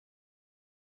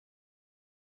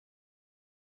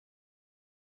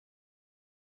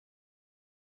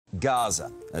Gaza,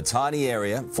 a tiny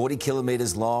area, 40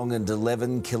 kilometres long and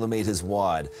 11 kilometres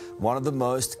wide, one of the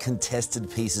most contested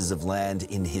pieces of land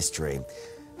in history.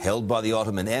 Held by the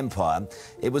Ottoman Empire,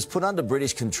 it was put under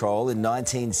British control in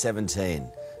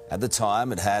 1917. At the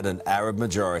time, it had an Arab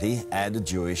majority and a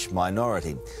Jewish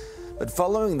minority. But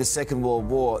following the Second World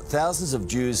War, thousands of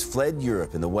Jews fled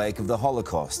Europe in the wake of the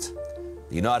Holocaust.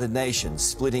 The United Nations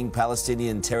splitting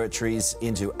Palestinian territories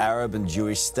into Arab and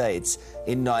Jewish states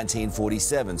in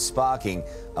 1947, sparking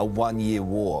a one-year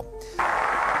war.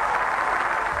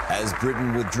 As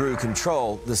Britain withdrew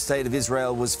control, the State of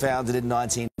Israel was founded in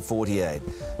 1948.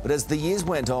 But as the years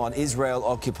went on, Israel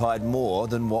occupied more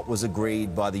than what was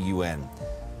agreed by the UN.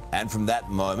 And from that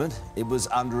moment, it was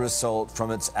under assault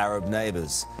from its Arab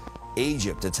neighbours.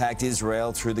 Egypt attacked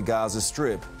Israel through the Gaza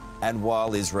Strip, and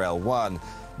while Israel won,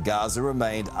 Gaza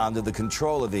remained under the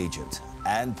control of Egypt,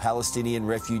 and Palestinian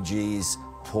refugees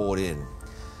poured in.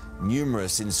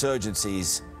 Numerous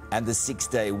insurgencies and the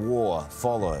Six-Day War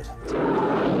followed.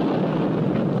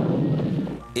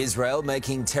 Israel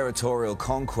making territorial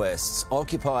conquests,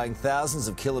 occupying thousands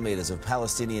of kilometres of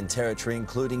Palestinian territory,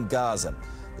 including Gaza,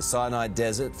 the Sinai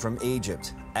Desert from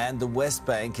Egypt, and the West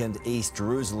Bank and East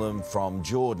Jerusalem from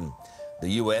Jordan, the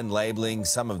UN labelling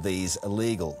some of these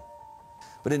illegal.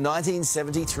 But in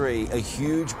 1973, a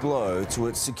huge blow to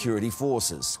its security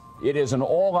forces. It is an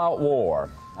all-out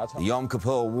war. The Yom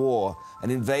Kippur War,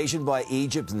 an invasion by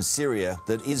Egypt and Syria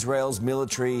that Israel's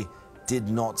military did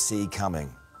not see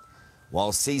coming.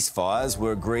 While ceasefires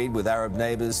were agreed with Arab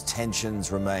neighbours,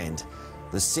 tensions remained.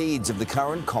 The seeds of the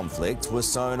current conflict were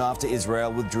sown after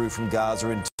Israel withdrew from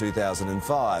Gaza in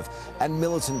 2005 and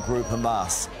militant group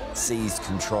Hamas seized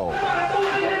control.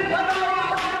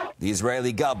 The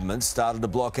Israeli government started a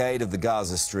blockade of the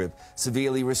Gaza Strip,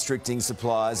 severely restricting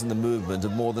supplies and the movement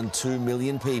of more than 2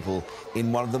 million people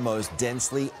in one of the most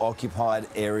densely occupied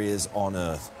areas on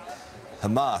Earth.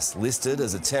 Hamas, listed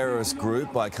as a terrorist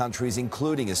group by countries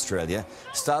including Australia,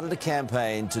 started a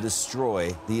campaign to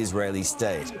destroy the Israeli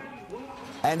state.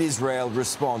 And Israel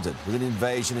responded with an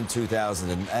invasion in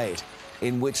 2008,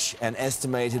 in which an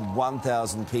estimated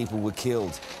 1,000 people were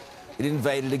killed. It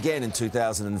invaded again in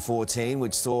 2014,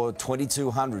 which saw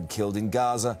 2,200 killed in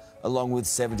Gaza, along with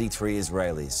 73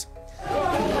 Israelis.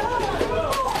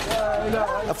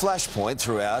 A flashpoint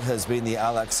throughout has been the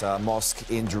Al-Aqsa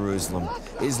Mosque in Jerusalem,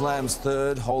 Islam's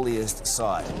third holiest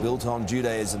site, built on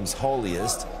Judaism's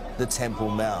holiest, the Temple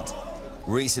Mount.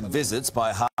 Recent visits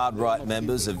by hard-right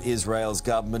members of Israel's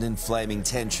government inflaming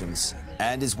tensions,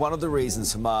 and is one of the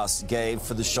reasons Hamas gave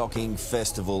for the shocking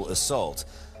festival assault.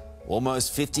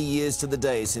 Almost 50 years to the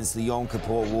day since the Yom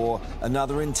Kippur War,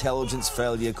 another intelligence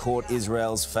failure caught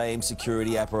Israel's famed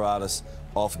security apparatus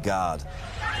off guard.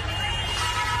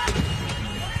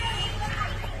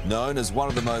 Known as one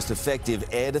of the most effective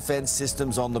air defence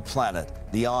systems on the planet,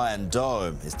 the Iron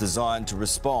Dome is designed to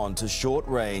respond to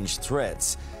short-range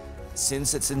threats.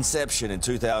 Since its inception in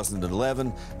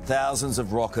 2011, thousands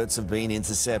of rockets have been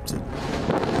intercepted.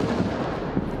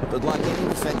 But like any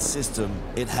defence system,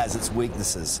 it has its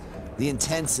weaknesses. The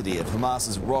intensity of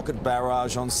Hamas's rocket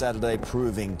barrage on Saturday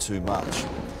proving too much.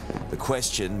 The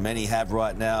question many have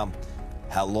right now,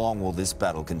 how long will this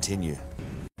battle continue?